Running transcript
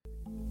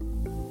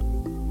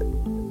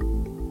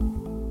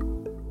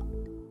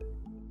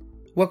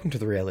Welcome to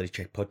the Reality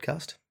Check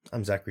podcast.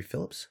 I'm Zachary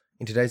Phillips.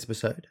 In today's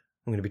episode,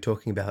 I'm going to be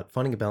talking about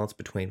finding a balance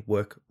between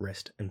work,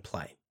 rest, and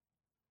play.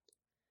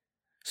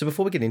 So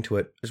before we get into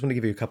it, I just want to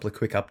give you a couple of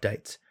quick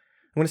updates.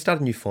 I'm going to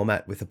start a new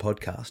format with the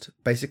podcast.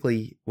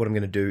 Basically, what I'm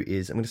going to do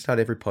is I'm going to start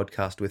every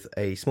podcast with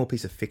a small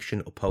piece of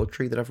fiction or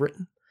poetry that I've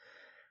written.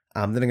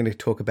 Then I'm going to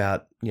talk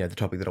about, the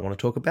topic that I want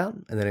to talk about,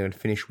 and then I'm going to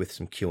finish with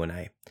some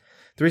Q&A.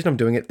 The reason I'm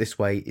doing it this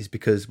way is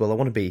because, I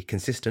want to be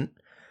consistent.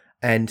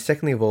 And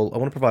secondly of all, I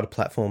want to provide a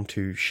platform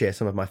to share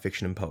some of my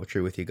fiction and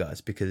poetry with you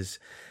guys because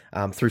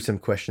through some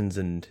questions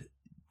and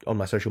on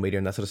my social media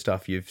and that sort of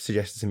stuff, you've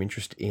suggested some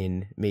interest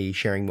in me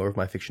sharing more of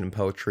my fiction and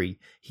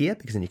poetry here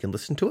because then you can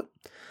listen to it.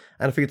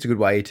 And I think it's a good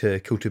way to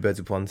kill two birds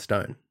with one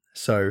stone.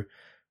 So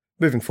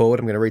moving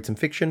forward, I'm going to read some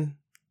fiction,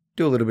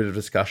 do a little bit of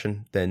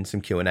discussion, then some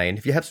Q&A. And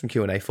if you have some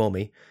Q&A for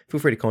me, feel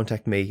free to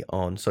contact me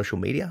on social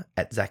media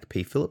at Zach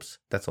P. Phillips.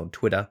 That's on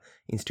Twitter,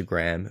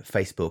 Instagram,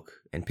 Facebook,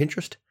 and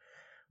Pinterest,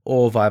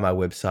 or via my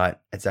website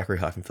at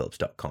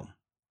zachary-phillips.com.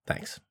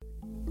 Thanks.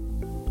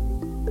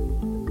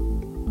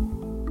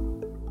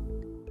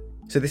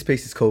 So this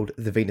piece is called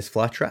The Venus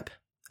Flytrap,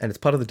 and it's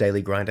part of the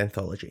Daily Grind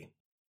anthology.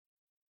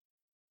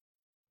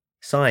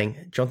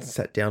 Sighing, Johnson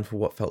sat down for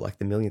what felt like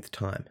the millionth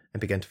time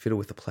and began to fiddle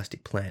with the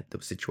plastic plant that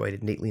was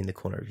situated neatly in the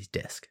corner of his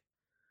desk.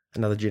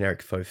 Another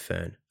generic faux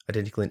fern,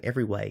 identical in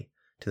every way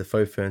to the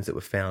faux ferns that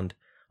were found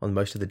on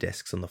most of the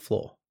desks on the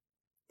floor.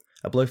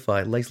 A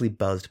blowfly lazily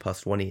buzzed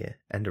past one ear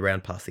and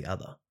around past the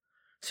other,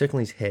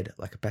 circling his head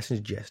like a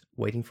passenger jet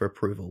waiting for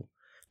approval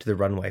to the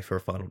runway for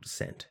a final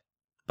descent.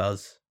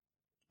 Buzz,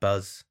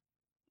 buzz,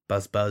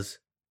 buzz, buzz.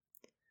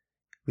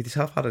 With his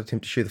half-hearted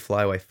attempt to shoo the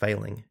fly away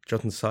failing,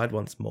 Johnson sighed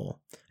once more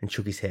and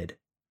shook his head.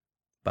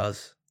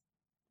 Buzz,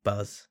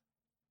 buzz,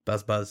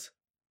 buzz, buzz.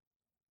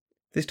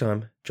 This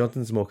time,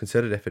 Johnson's more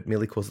concerted effort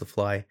merely caused the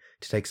fly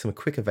to take some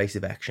quick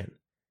evasive action,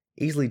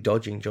 easily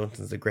dodging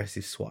Johnson's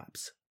aggressive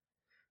swipes.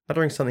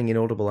 Muttering something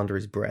inaudible under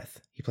his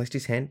breath, he placed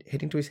his head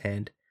into his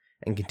hand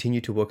and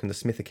continued to work on the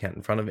Smith account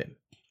in front of him.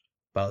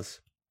 Buzz,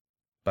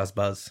 buzz,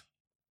 buzz.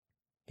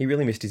 He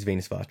really missed his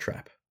Venus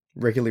flytrap,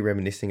 regularly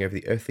reminiscing over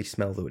the earthly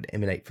smell that would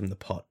emanate from the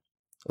pot.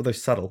 Although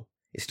subtle,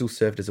 it still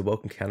served as a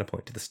welcome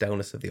counterpoint to the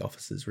staleness of the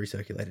office's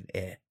recirculated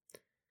air.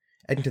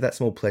 Adding to that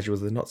small pleasure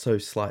was the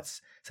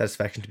not-so-slight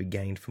satisfaction to be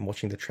gained from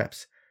watching the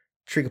trap's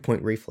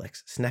trigger-point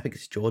reflex snapping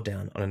its jaw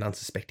down on an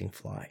unsuspecting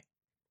fly.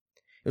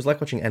 It was like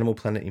watching Animal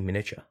Planet in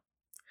miniature.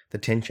 The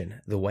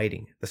tension, the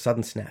waiting, the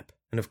sudden snap,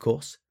 and of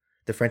course,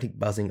 the frantic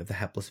buzzing of the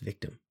hapless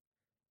victim.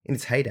 In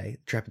its heyday,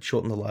 the trap had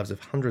shortened the lives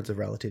of hundreds of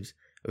relatives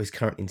of his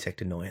current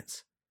insect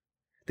annoyance.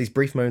 These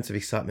brief moments of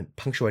excitement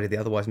punctuated the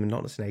otherwise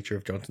monotonous nature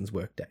of Johnson's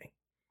workday.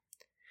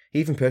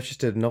 He even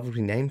purchased a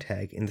novelty name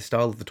tag in the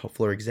style of the top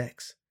floor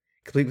execs,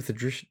 complete with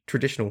the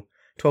traditional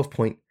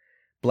 12-point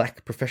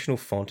black professional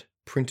font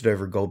printed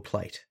over a gold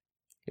plate.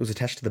 It was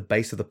attached to the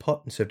base of the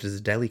pot and served as a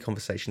daily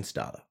conversation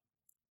starter.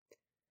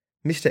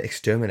 Mr.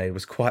 Exterminator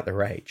was quite the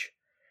rage.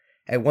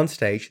 At one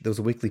stage, there was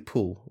a weekly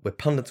pool where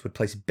pundits would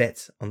place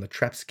bets on the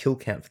trap's kill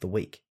count for the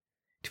week.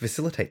 To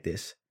facilitate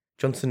this,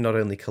 Johnson not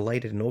only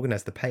collated and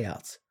organised the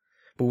payouts,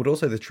 but would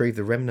also retrieve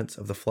the remnants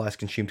of the fly's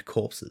consumed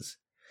corpses,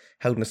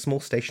 held in a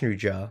small stationary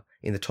jar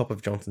in the top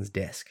of Johnson's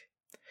desk.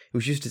 It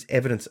was used as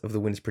evidence of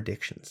the winner's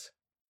predictions.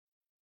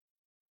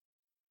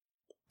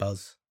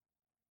 Buzz.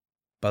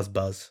 Buzz,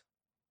 buzz.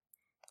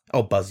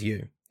 I'll buzz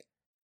you.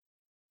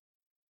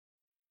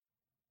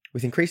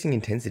 With increasing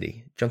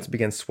intensity, Johnson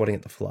began swatting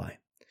at the fly,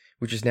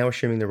 which was now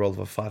assuming the role of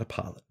a fighter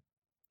pilot.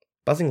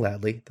 Buzzing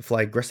loudly, the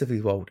fly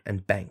aggressively rolled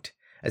and banked,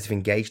 as if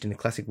engaged in a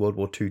classic World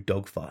War II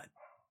dogfight.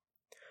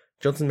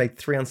 Johnson made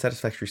 3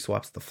 unsatisfactory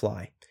swipes at the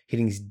fly,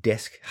 hitting his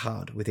desk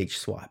hard with each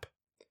swipe.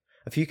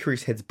 A few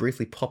curious heads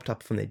briefly popped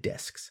up from their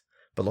desks,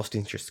 but lost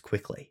interest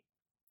quickly.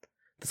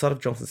 The sight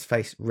of Johnson's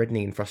face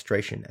reddening in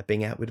frustration at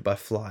being outwitted by a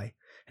fly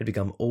had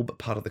become all but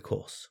part of the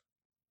course.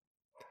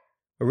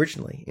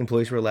 Originally,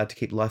 employees were allowed to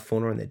keep live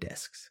fauna on their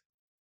desks.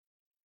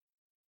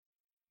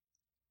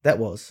 That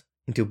was,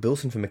 until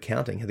Bilson from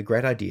accounting had the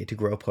great idea to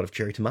grow a pot of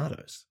cherry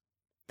tomatoes.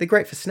 They're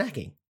great for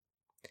snacking.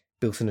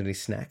 Bilson and his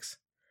snacks.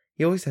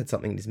 He always had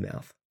something in his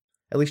mouth.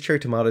 At least cherry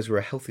tomatoes were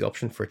a healthy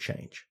option for a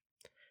change.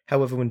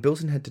 However, when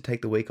Bilson had to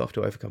take the week off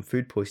to overcome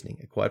food poisoning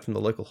acquired from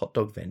the local hot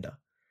dog vendor,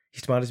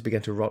 his tomatoes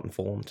began to rot and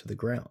fall onto the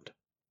ground.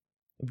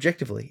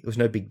 Objectively, it was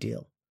no big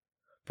deal.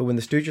 But when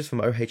the Stooges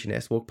from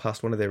OH&S walked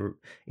past in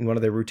one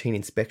of their routine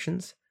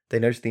inspections, they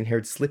noticed the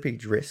inherent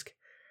slippage risk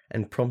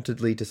and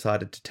promptly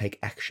decided to take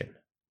action.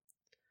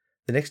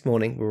 The next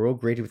morning, we were all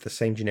greeted with the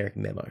same generic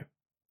memo.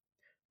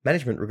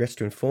 Management regrets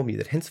to inform you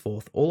that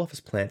henceforth all office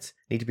plants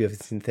need to be of a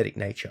synthetic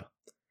nature.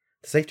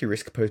 The safety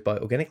risk posed by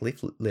organic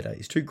leaf litter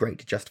is too great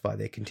to justify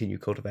their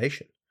continued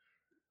cultivation.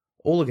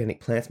 All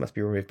organic plants must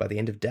be removed by the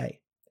end of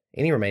day.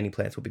 Any remaining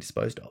plants will be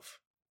disposed of.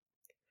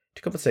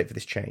 To compensate for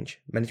this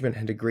change, management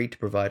had agreed to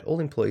provide all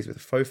employees with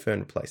a faux fern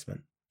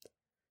replacement.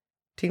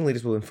 Team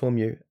leaders will inform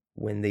you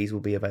when these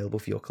will be available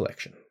for your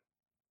collection.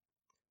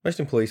 Most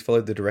employees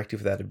followed the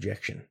directive without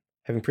objection,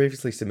 having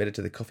previously submitted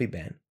to the coffee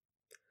ban.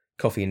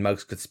 Coffee in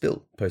mugs could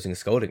spill, posing a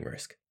scalding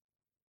risk.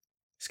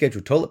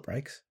 Scheduled toilet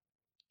breaks.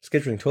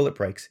 Scheduling toilet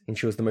breaks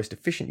ensures the most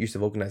efficient use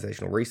of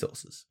organisational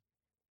resources.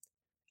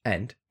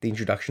 And the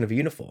introduction of a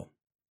uniform.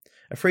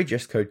 A free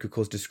dress code could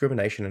cause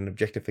discrimination and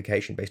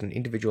objectification based on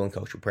individual and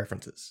cultural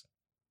preferences.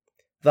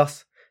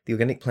 Thus, the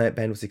organic plant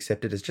ban was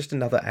accepted as just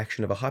another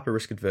action of a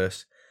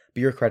hyper-risk-adverse,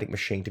 bureaucratic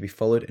machine to be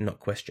followed and not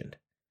questioned.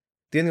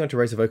 The only one to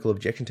raise a vocal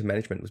objection to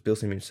management was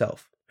Bilson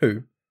himself,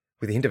 who,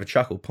 with a hint of a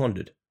chuckle,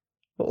 pondered,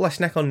 "What will I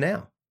snack on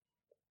now?"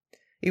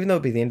 Even though it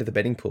would be the end of the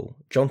betting pool,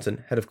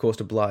 Johnson had of course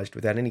obliged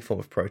without any form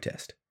of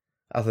protest,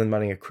 other than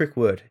muttering a quick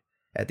word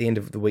at the end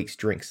of the week's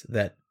drinks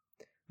that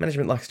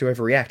management likes to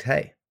overreact,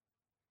 hey?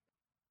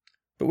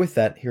 But with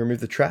that, he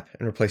removed the trap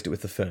and replaced it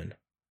with the fern.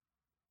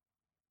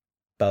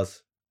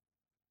 Buzz.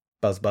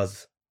 Buzz,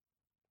 buzz.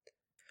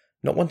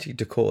 Not wanting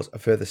to cause a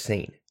further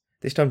scene,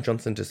 this time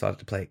Johnson decided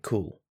to play it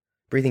cool.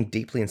 Breathing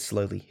deeply and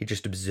slowly, he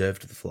just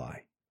observed the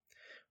fly.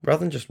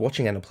 Rather than just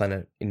watching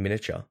Anaplanet in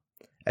miniature,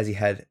 as he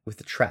had with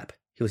the trap,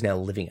 he was now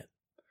living it.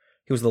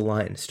 He was the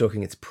lion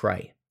stalking its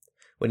prey,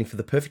 waiting for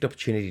the perfect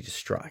opportunity to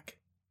strike.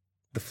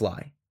 The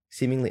fly,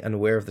 seemingly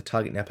unaware of the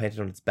target now painted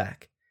on its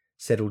back,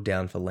 settled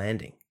down for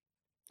landing.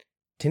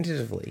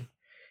 Tentatively,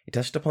 it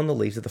touched upon the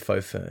leaves of the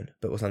faux fern,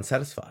 but was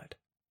unsatisfied.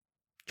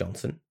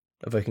 Johnson,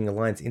 evoking a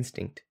lion's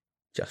instinct,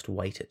 just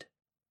waited.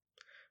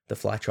 The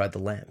fly tried the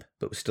lamp,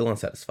 but was still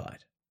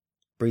unsatisfied.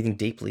 Breathing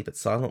deeply but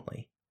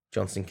silently,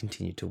 Johnson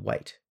continued to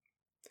wait.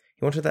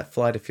 He wanted that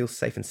fly to feel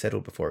safe and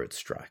settled before it would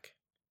strike.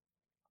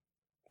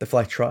 The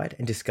fly tried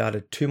and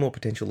discarded 2 more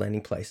potential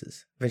landing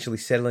places, eventually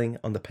settling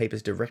on the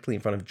papers directly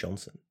in front of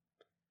Johnson.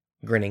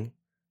 Grinning,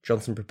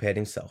 Johnson prepared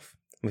himself,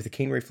 and with the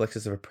keen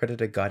reflexes of a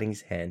predator guiding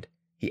his hand,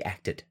 he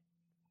acted.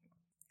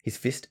 His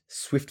fist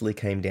swiftly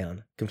came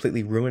down,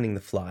 completely ruining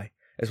the fly,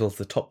 as well as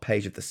the top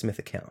page of the Smith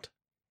account.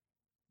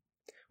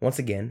 Once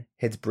again,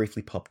 heads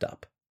briefly popped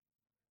up.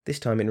 This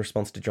time in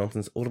response to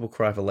Johnson's audible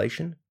cry of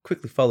elation,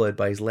 quickly followed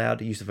by his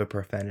loud use of a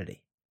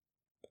profanity.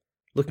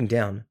 Looking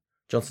down,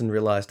 Johnson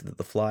realised that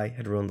the fly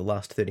had ruined the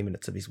last 30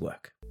 minutes of his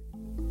work.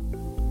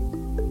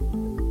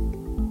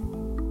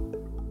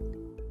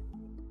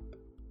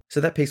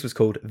 So that piece was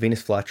called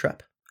Venus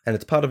Flytrap, and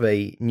it's part of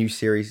a new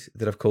series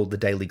that I've called The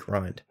Daily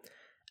Grind.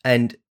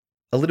 And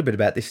a little bit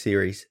about this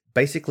series,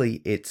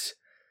 basically it's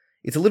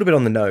a little bit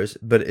on the nose,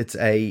 but it's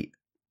a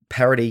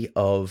parody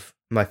of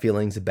my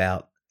feelings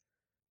about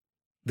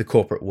the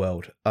corporate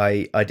world.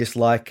 I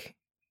dislike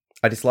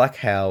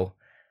how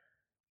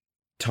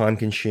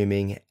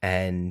time-consuming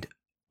and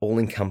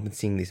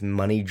all-encompassing this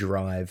money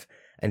drive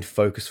and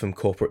focus from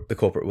the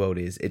corporate world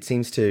is. It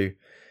seems to,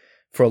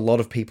 for a lot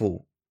of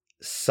people,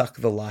 suck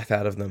the life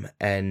out of them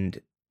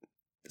and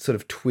sort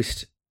of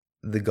twist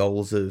the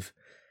goals of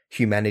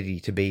humanity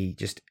to be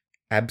just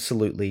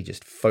absolutely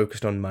just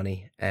focused on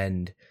money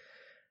and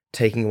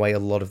taking away a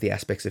lot of the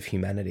aspects of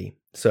humanity.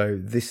 So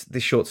this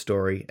short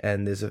story,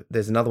 and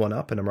there's another one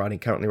up, and I'm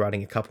currently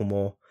writing a couple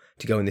more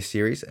to go in this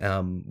series,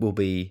 will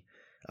be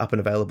up and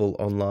available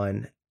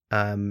online.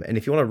 And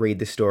if you want to read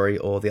this story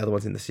or the other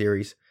ones in the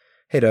series,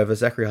 head over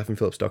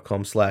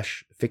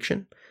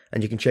zachary-phillips.com/fiction,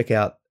 and you can check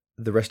out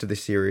the rest of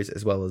this series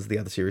as well as the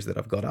other series that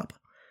I've got up.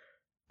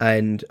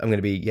 And I'm going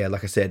to be,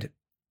 like I said,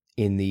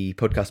 in the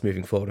podcast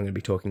moving forward, I'm going to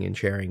be talking and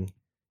sharing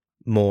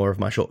more of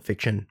my short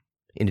fiction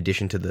in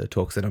addition to the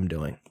talks that I'm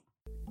doing.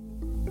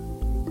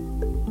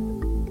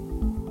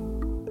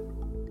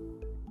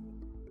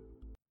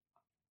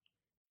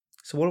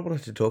 So what I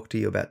wanted to talk to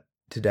you about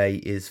today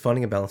is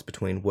finding a balance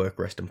between work,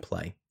 rest, and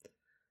play.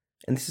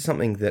 And this is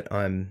something that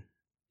I'm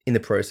in the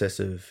process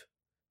of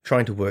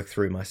trying to work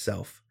through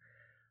myself.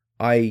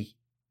 I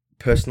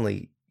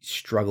personally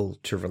struggle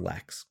to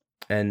relax.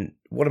 And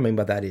what I mean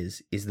by that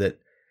is that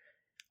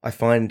I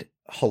find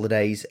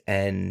holidays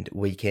and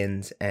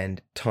weekends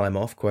and time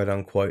off, quote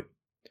unquote,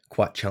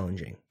 quite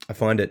challenging. I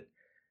find it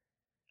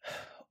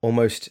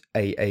almost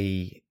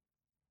a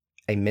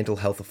mental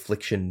health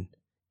affliction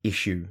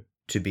issue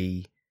to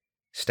be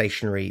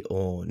stationary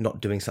or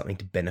not doing something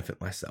to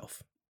benefit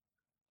myself.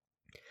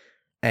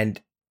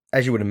 And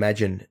as you would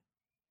imagine,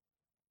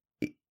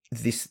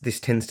 this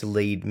tends to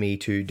lead me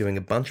to doing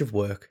a bunch of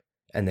work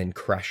and then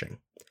crashing.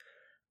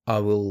 I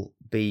will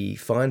be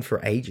fine for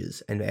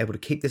ages and able to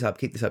keep this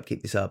up,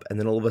 and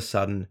then all of a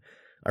sudden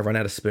I run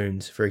out of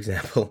spoons, for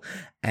example,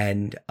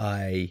 and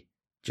I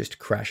just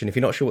crash. And if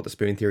you're not sure what the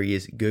spoon theory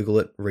is, Google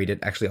it, read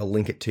it. Actually, I'll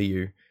link it to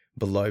you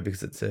below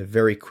because it's a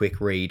very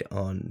quick read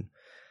on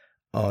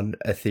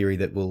a theory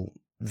that will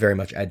very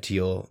much add to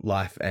your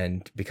life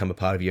and become a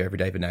part of your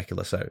everyday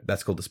vernacular. So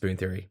that's called the spoon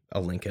theory.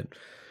 I'll link it.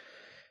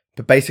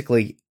 But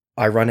basically,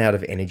 I run out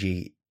of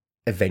energy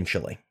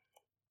eventually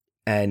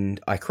and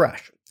I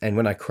crash. And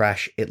when I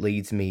crash, it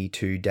leads me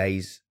to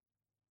days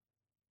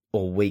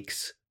or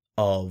weeks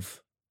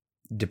of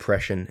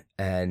depression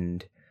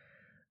and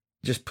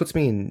just puts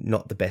me in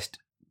not the best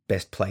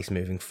place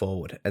moving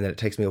forward. And then it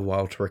takes me a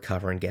while to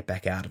recover and get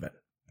back out of it.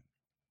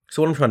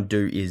 So what I'm trying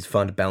to do is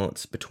find a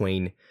balance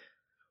between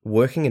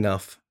working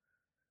enough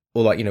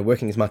or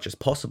working as much as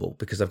possible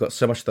because I've got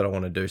so much that I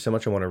want to do, so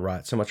much I want to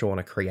write, so much I want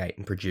to create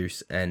and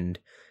produce and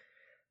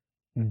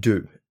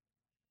do.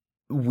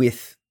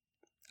 with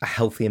a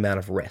healthy amount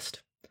of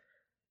rest.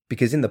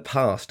 Because in the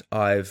past,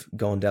 I've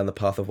gone down the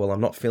path of, well,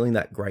 I'm not feeling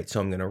that great, so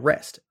I'm going to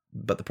rest.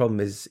 But the problem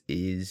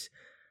is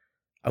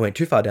I went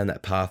too far down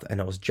that path and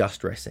I was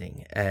just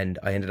resting. And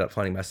I ended up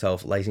finding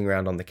myself lazing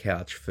around on the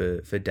couch for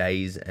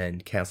days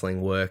and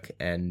cancelling work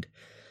and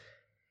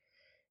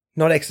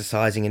not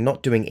exercising and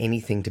not doing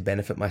anything to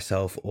benefit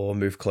myself or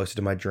move closer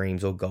to my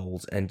dreams or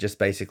goals, and just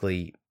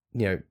basically,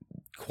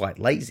 quite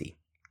lazy.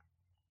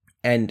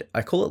 And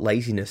I call it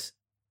laziness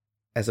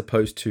as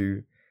opposed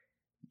to,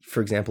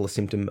 for example, a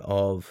symptom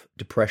of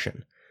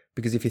depression.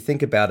 Because if you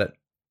think about it,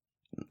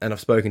 and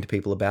I've spoken to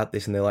people about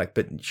this and they're like,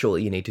 but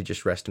surely you need to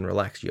just rest and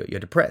relax. You're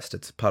depressed.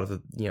 It's part of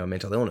the,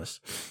 mental illness.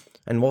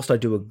 And whilst I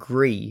do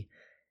agree,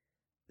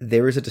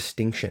 there is a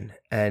distinction,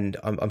 and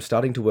I'm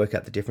starting to work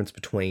out the difference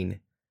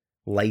between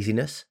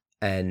laziness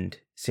and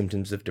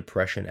symptoms of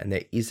depression. And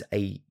there is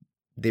a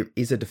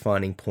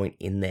defining point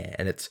in there,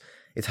 and it's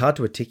hard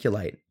to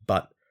articulate,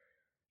 but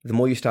the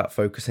more you start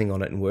focusing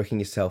on it and working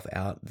yourself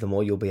out, the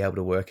more you'll be able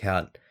to work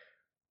out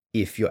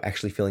if you're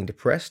actually feeling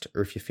depressed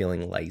or if you're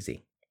feeling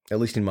lazy. At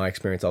least in my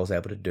experience, I was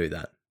able to do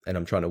that, and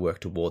I'm trying to work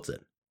towards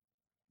it.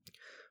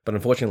 But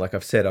unfortunately, like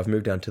I've said, I've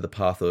moved down to the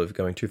path of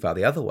going too far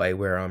the other way,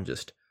 where I'm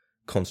just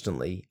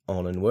constantly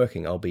on and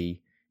working. I'll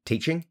be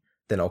teaching,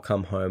 then I'll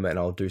come home and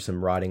I'll do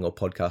some writing or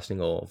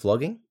podcasting or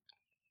vlogging,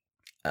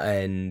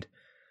 and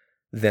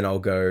then I'll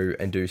go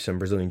and do some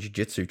Brazilian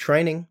Jiu-Jitsu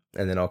training,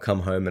 and then I'll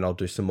come home and I'll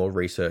do some more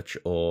research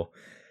or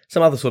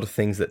some other sort of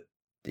things that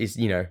is,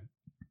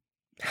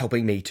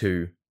 helping me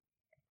to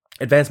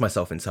advance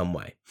myself in some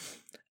way.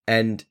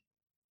 And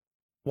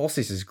whilst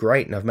this is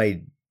great and I've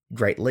made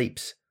great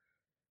leaps,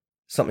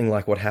 something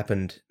like what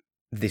happened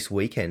this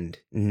weekend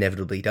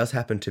inevitably does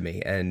happen to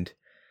me. And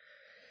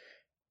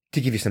to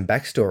give you some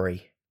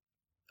backstory,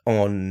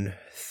 on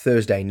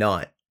Thursday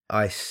night,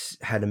 I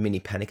had a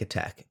mini panic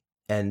attack.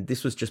 And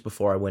this was just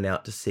before I went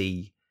out to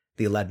see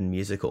the Aladdin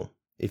musical.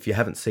 If you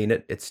haven't seen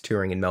it, it's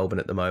touring in Melbourne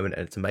at the moment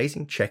and it's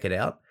amazing. Check it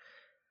out.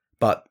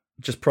 But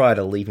just prior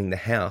to leaving the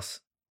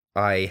house,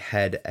 I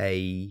had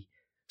a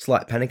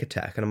slight panic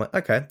attack. And I'm like,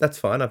 okay, that's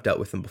fine. I've dealt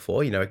with them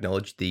before.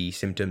 Acknowledge the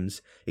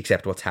symptoms,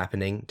 accept what's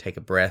happening, take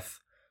a breath,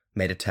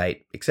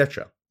 meditate,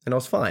 etc. And I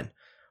was fine.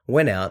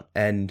 Went out,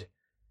 and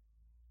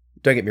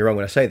don't get me wrong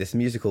when I say this, the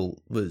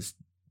musical was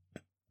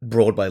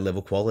Broadway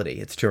level quality.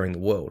 It's touring the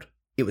world.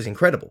 It was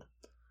incredible.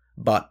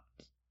 But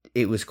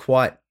it was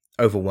quite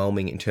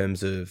overwhelming in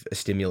terms of a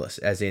stimulus,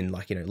 as in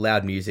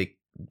loud music,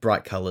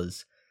 bright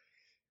colors,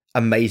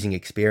 amazing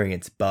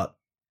experience. But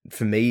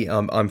for me,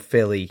 I'm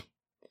fairly,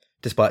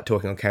 despite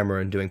talking on camera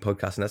and doing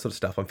podcasts and that sort of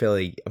stuff, I'm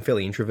fairly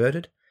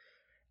introverted,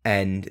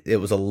 and it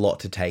was a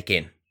lot to take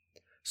in.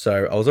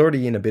 So I was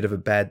already in a bit of a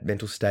bad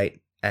mental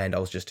state, and I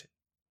was just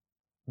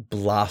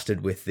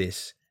blasted with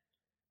this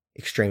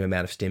extreme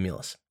amount of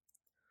stimulus.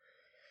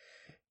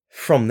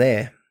 From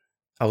there,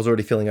 I was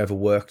already feeling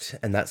overworked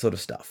and that sort of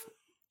stuff.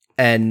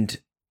 And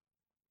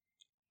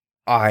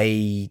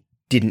I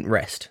didn't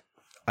rest.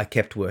 I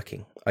kept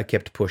working. I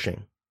kept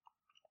pushing.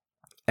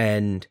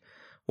 And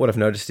what I've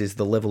noticed is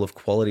the level of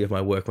quality of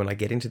my work when I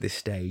get into this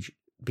stage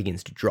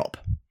begins to drop.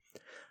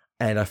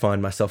 And I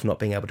find myself not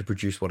being able to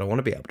produce what I want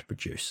to be able to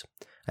produce.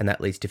 And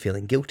that leads to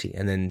feeling guilty.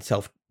 And then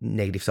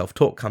negative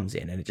self-talk comes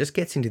in, and it just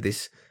gets into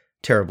this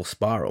terrible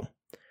spiral.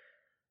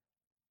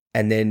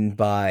 And then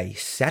by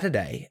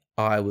Saturday,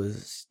 I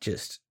was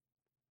just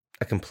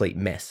a complete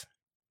mess.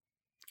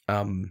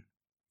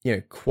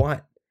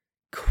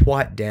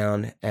 Quite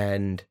down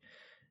and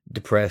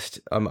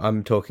depressed.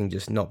 I'm talking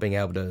just not being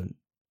able to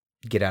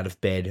get out of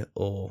bed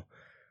or,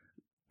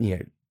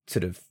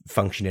 sort of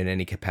function in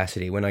any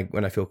capacity when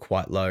I feel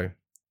quite low.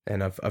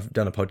 And I've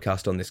done a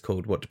podcast on this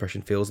called What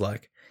Depression Feels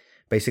Like.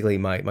 Basically,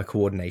 my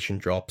coordination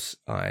drops.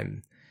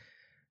 I'm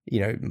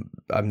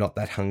not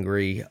that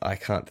hungry. I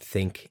can't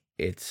think.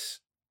 It's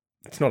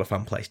not a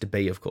fun place to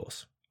be, of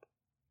course.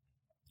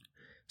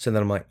 So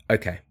then I'm like,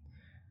 okay,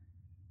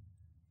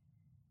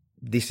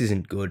 this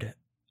isn't good.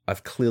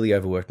 I've clearly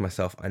overworked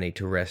myself. I need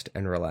to rest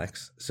and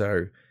relax.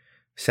 So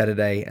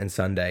Saturday and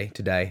Sunday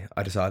today,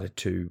 I decided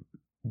to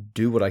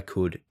do what I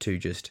could to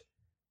just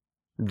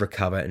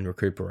recover and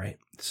recuperate.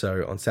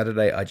 So on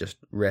Saturday, I just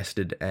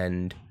rested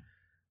and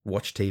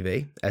watched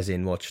TV, as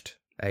in watched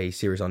a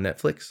series on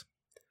Netflix.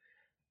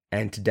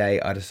 And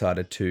today I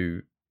decided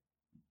to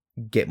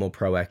get more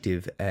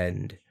proactive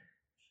and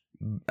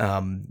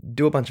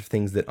do a bunch of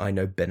things that I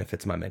know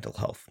benefits my mental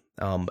health.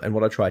 And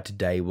what I tried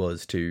today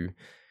was to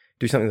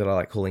do something that I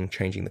like calling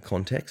changing the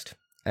context.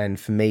 And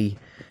for me,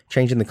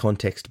 changing the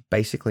context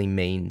basically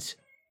means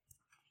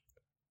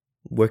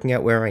working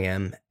out where I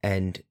am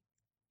and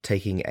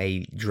taking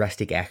a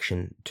drastic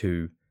action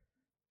to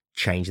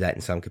change that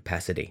in some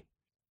capacity.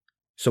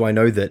 So I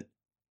know that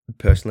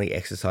personally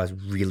exercise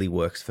really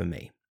works for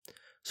me.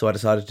 So I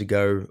decided to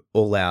go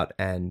all out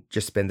and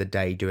just spend the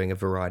day doing a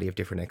variety of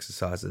different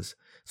exercises.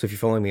 So if you're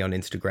following me on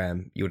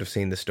Instagram, you would have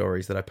seen the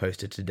stories that I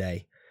posted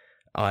today.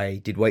 I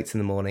did weights in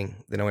the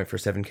morning, then I went for a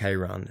 7K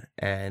run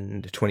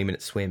and a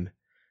 20-minute swim,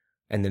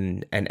 and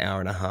then an hour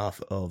and a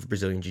half of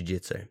Brazilian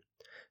Jiu-Jitsu.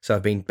 So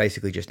I've been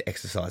basically just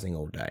exercising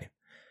all day.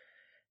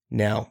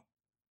 Now,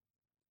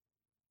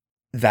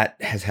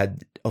 that has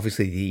had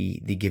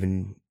obviously the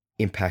given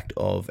impact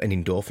of an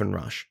endorphin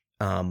rush.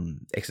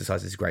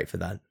 Exercise is great for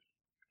that.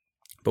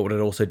 But what it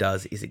also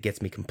does is it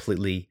gets me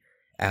completely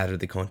out of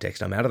the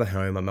context. I'm out of the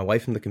home, I'm away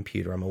from the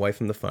computer, I'm away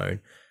from the phone,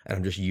 and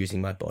I'm just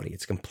using my body.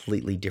 It's a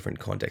completely different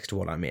context to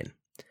what I'm in.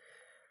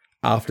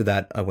 After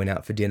that, I went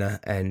out for dinner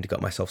and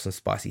got myself some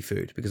spicy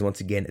food because once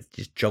again, it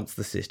just jolts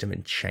the system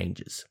and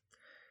changes.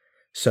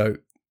 So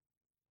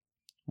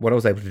what I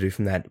was able to do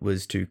from that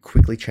was to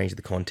quickly change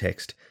the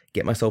context,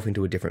 get myself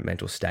into a different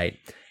mental state,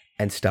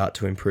 and start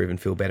to improve and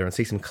feel better and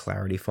see some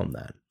clarity from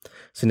that.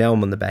 So now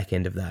I'm on the back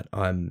end of that.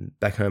 I'm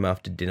back home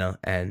after dinner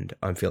and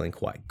I'm feeling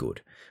quite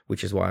good,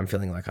 which is why I'm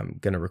feeling like I'm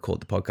going to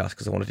record the podcast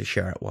because I wanted to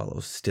share it while I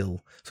was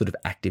still sort of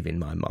active in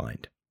my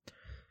mind.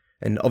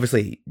 And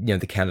obviously,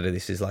 the counter to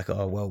this is like,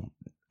 oh, well,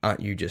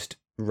 aren't you just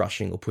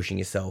rushing or pushing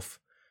yourself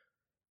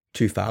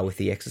too far with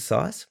the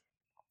exercise?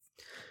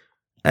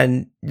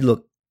 And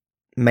look,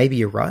 maybe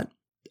you're right,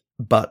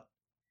 but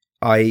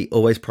I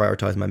always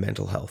prioritize my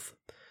mental health.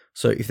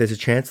 So if there's a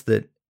chance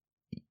that,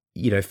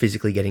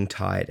 physically getting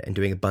tired and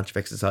doing a bunch of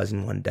exercise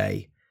in one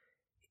day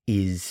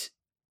is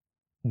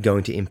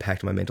going to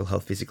impact my mental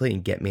health physically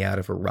and get me out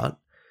of a rut,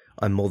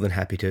 I'm more than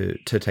happy to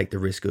take the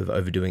risk of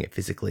overdoing it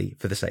physically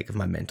for the sake of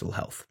my mental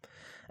health.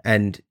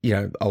 And,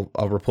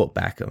 I'll report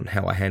back on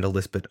how I handle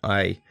this, but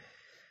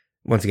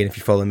once again, if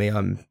you follow me,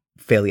 I'm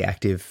fairly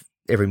active.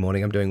 Every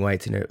morning I'm doing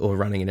weights or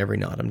running, and every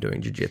night I'm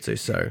doing jiu-jitsu.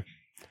 So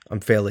I'm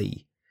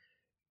fairly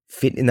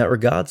fit in that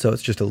regard. So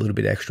it's just a little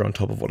bit extra on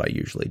top of what I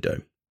usually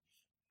do.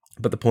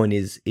 But the point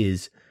is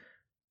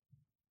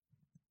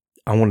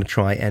I want to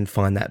try and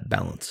find that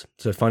balance.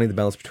 So finding the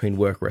balance between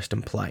work, rest,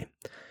 and play.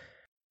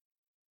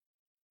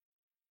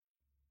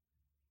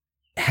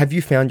 Have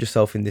you found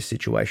yourself in this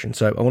situation?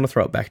 So I want to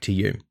throw it back to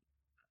you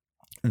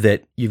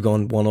that you've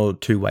gone one or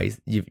two ways.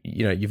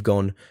 You've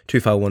gone too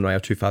far one way or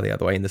too far the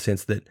other way, in the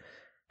sense that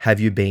have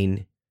you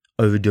been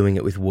overdoing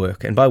it with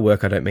work? And by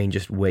work, I don't mean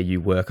just where you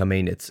work. I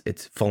mean, it's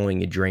following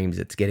your dreams.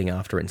 It's getting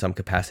after it in some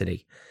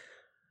capacity.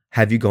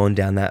 Have you gone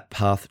down that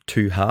path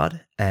too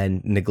hard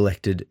and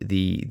neglected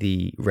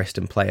the rest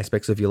and play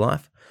aspects of your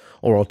life?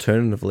 Or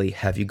alternatively,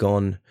 have you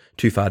gone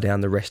too far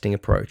down the resting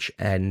approach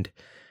and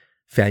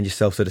found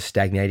yourself sort of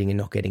stagnating and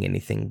not getting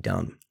anything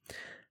done?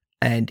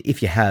 And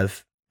if you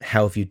have,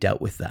 how have you dealt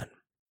with that?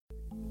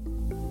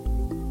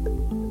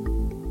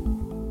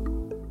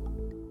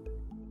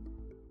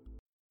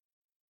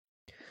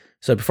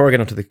 So before I get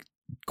onto the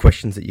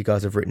questions that you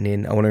guys have written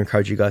in, I want to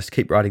encourage you guys to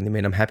keep writing them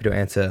in. I'm happy to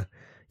answer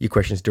your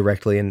questions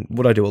directly. And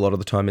what I do a lot of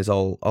the time is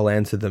I'll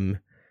answer them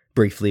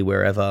briefly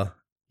wherever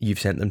you've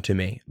sent them to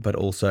me, but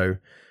also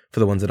for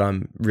the ones that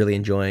I'm really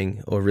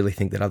enjoying or really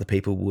think that other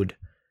people would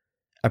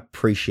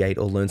appreciate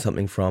or learn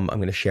something from, I'm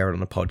going to share it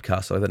on a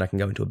podcast so that I can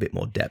go into a bit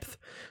more depth.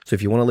 So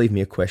if you want to leave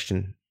me a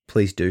question,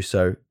 please do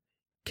so.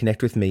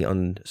 Connect with me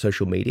on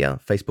social media,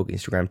 Facebook,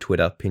 Instagram,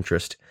 Twitter,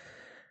 Pinterest,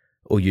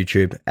 or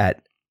YouTube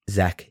at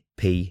Zach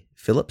P.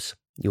 Phillips.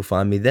 You'll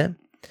find me there,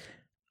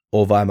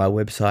 or via my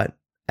website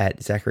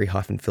at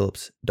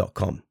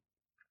zachary-phillips.com.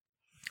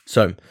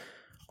 So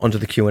onto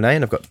the Q&A,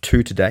 and I've got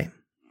two today.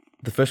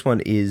 The first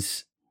one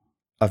is,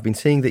 I've been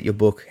seeing that your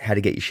book, How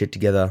to Get Your Shit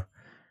Together,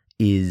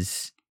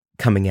 is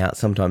coming out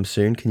sometime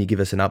soon. Can you give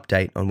us an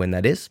update on when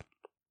that is?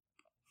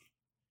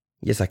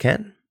 Yes, I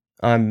can.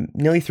 I'm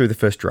nearly through the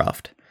first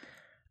draft,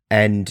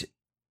 and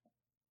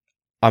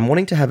I'm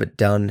wanting to have it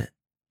done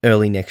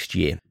early next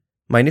year.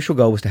 My initial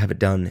goal was to have it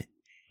done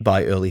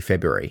by early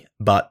February,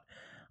 but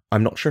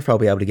I'm not sure if I'll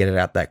be able to get it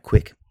out that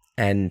quick.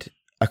 And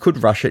I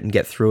could rush it and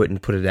get through it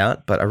and put it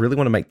out, but I really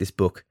want to make this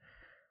book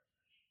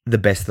the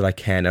best that I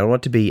can. I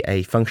want it to be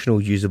a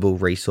functional, usable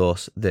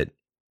resource that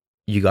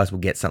you guys will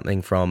get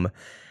something from,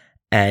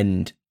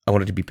 and I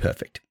want it to be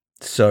perfect.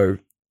 So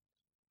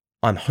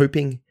I'm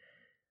hopefully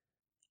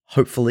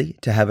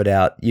to have it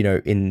out,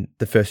 in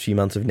the first few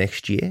months of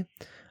next year,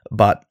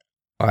 but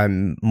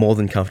I'm more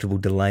than comfortable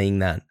delaying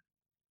that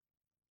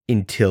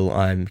until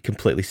I'm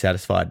completely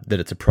satisfied that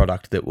it's a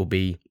product that will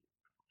be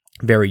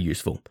very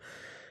useful,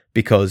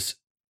 because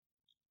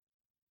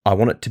I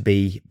want it to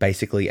be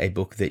basically a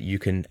book that you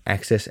can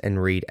access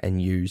and read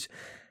and use,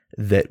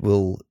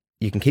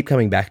 you can keep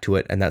coming back to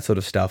it and that sort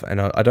of stuff.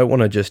 And I don't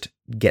want to just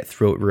get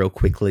through it real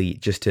quickly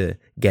just to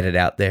get it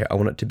out there. I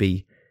want it to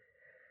be,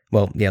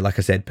 like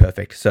I said,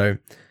 perfect. So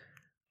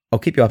I'll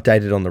keep you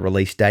updated on the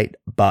release date,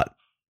 but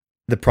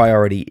the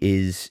priority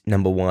is,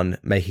 number one,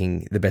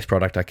 making the best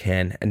product I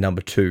can, and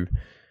number two,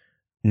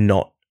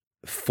 not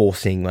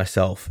forcing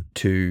myself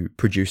to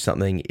produce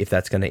something if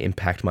that's going to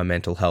impact my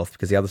mental health.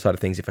 Because the other side of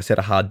things, if I set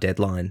a hard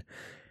deadline,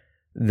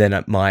 then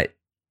it might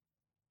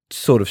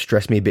sort of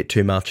stress me a bit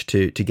too much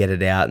to get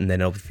it out, and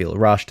then I'll feel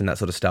rushed and that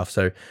sort of stuff.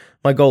 So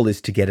my goal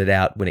is to get it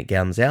out when it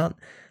comes out,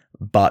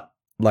 but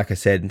like I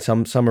said,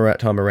 some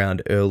time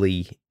around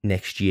early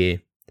next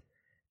year.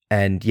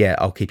 And yeah,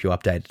 I'll keep you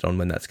updated on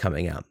when that's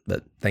coming out.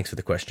 But thanks for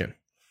the question.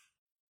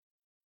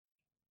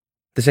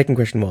 The second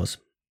question was,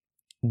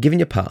 given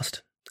your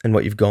past and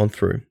what you've gone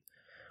through,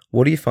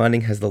 what are you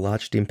finding has the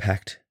largest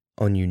impact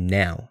on you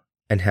now,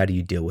 and how do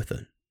you deal with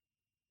it?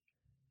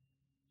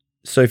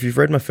 So if you've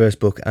read my first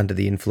book, Under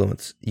the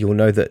Influence, you'll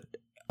know that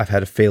I've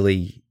had a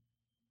fairly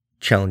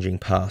challenging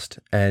past,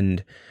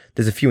 and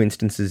there's a few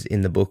instances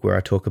in the book where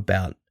I talk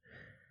about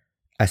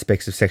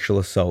aspects of sexual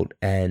assault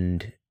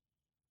and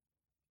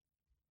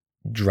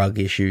drug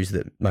issues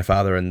that my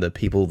father and the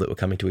people that were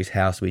coming to his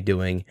house were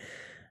doing,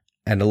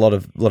 and a lot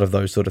of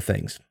those sort of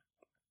things.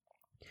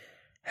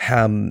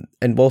 And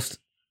whilst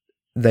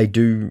they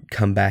do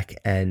come back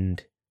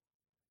and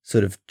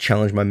sort of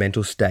challenge my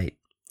mental state,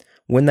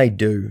 when they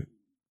do,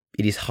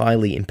 it is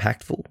highly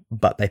impactful,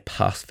 but they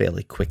pass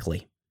fairly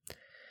quickly.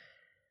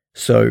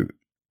 So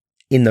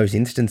in those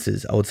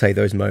instances, I would say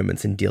those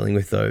moments and dealing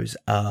with those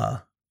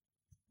are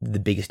the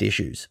biggest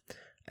issues.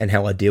 And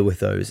how I deal with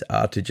those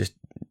are to just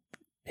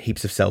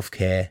heaps of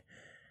self-care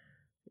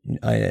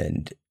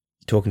and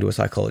talking to a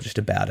psychologist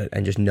about it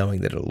and just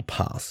knowing that it'll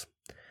pass.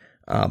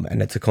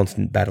 And it's a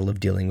constant battle of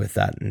dealing with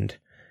that and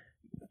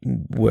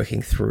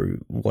working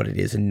through what it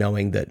is and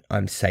knowing that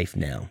I'm safe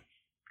now.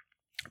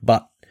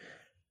 But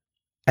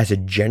as a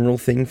general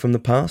thing from the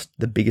past,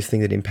 the biggest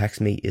thing that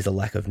impacts me is a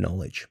lack of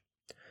knowledge.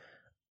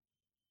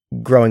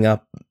 Growing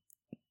up,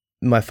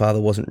 my father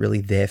wasn't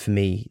really there for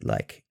me,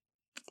 like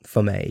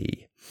from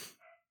a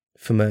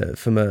sort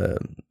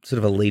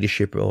of a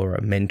leadership or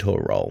a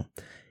mentor role.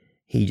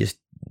 He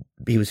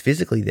was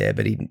physically there,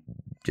 but he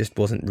just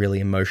wasn't really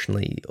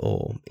emotionally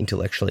or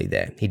intellectually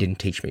there. He didn't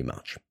teach me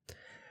much.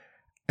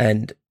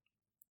 And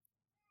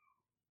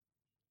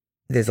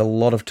there's a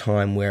lot of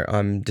time where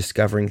I'm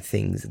discovering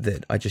things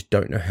that I just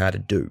don't know how to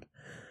do,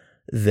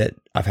 that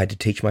I've had to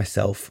teach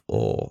myself,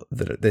 or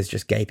that there's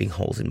just gaping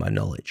holes in my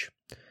knowledge.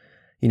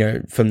 You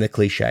know, from the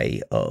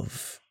cliche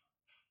of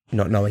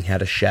not knowing how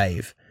to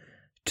shave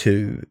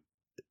to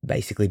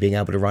basically being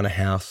able to run a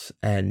house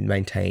and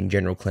maintain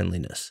general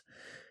cleanliness,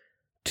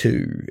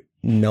 to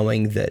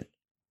knowing that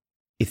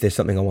if there's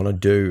something I want to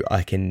do,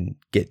 I can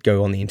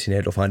go on the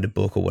internet or find a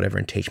book or whatever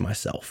and teach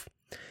myself.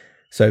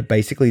 So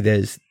basically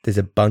there's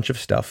a bunch of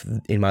stuff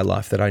in my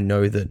life that I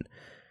know that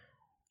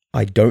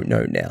I don't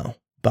know now,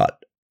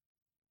 but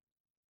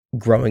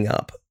growing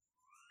up,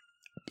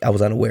 I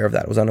was unaware of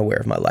that. I was unaware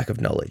of my lack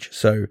of knowledge.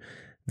 So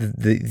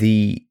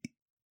the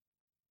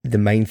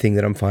main thing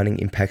that I'm finding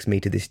impacts me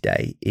to this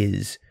day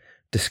is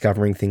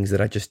discovering things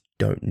that I just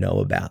don't know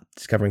about,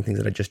 discovering things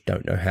that I just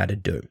don't know how to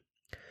do.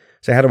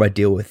 So how do I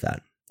deal with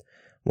that?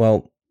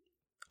 Well,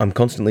 I'm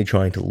constantly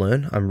trying to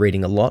learn. I'm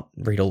reading a lot,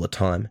 read all the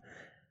time,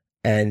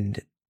 and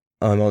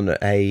I'm on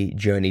a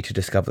journey to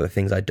discover the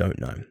things I don't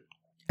know.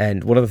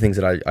 And one of the things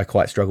that I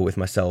quite struggle with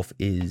myself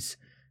is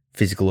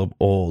physical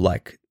or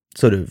like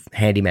sort of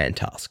handyman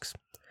tasks.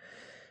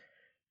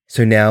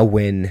 So now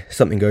when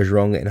something goes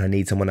wrong and I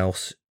need someone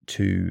else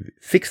to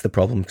fix the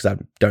problem because I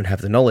don't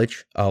have the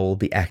knowledge, I will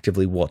be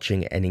actively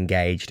watching and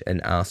engaged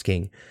and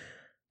asking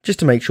just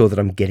to make sure that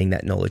I'm getting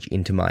that knowledge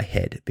into my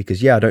head.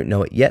 Because I don't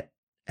know it yet.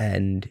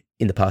 And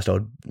in the past, I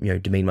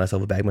would, demean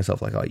myself or bag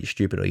myself like, oh, you're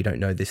stupid, or you don't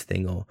know this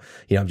thing, or,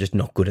 I'm just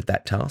not good at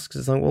that task. So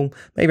it's like, well,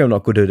 maybe I'm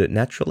not good at it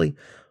naturally,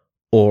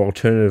 or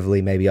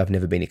alternatively, maybe I've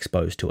never been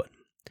exposed to it.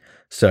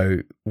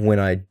 So when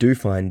I do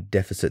find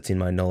deficits in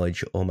my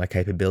knowledge or my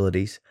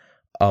capabilities,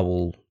 I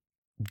will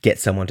get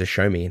someone to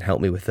show me and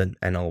help me with it,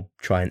 and I'll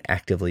try and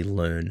actively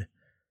learn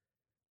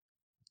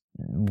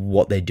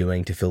what they're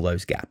doing to fill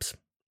those gaps.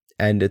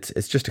 And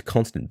it's just a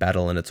constant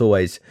battle, and it's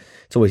always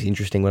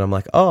interesting when I'm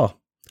like, oh,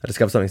 I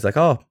discover something. It's like,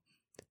 oh,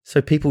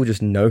 so people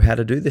just know how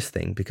to do this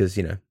thing because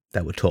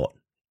they were taught.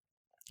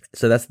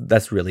 So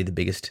that's really the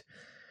biggest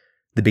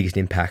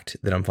impact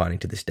that I'm finding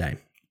to this day.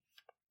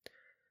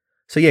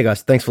 So yeah,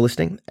 guys, thanks for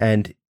listening.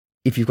 And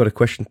if you've got a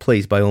question,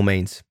 please, by all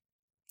means,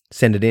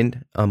 send it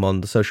in. I'm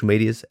on the social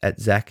medias at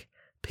Zach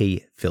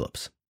P.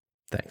 Phillips.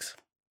 Thanks.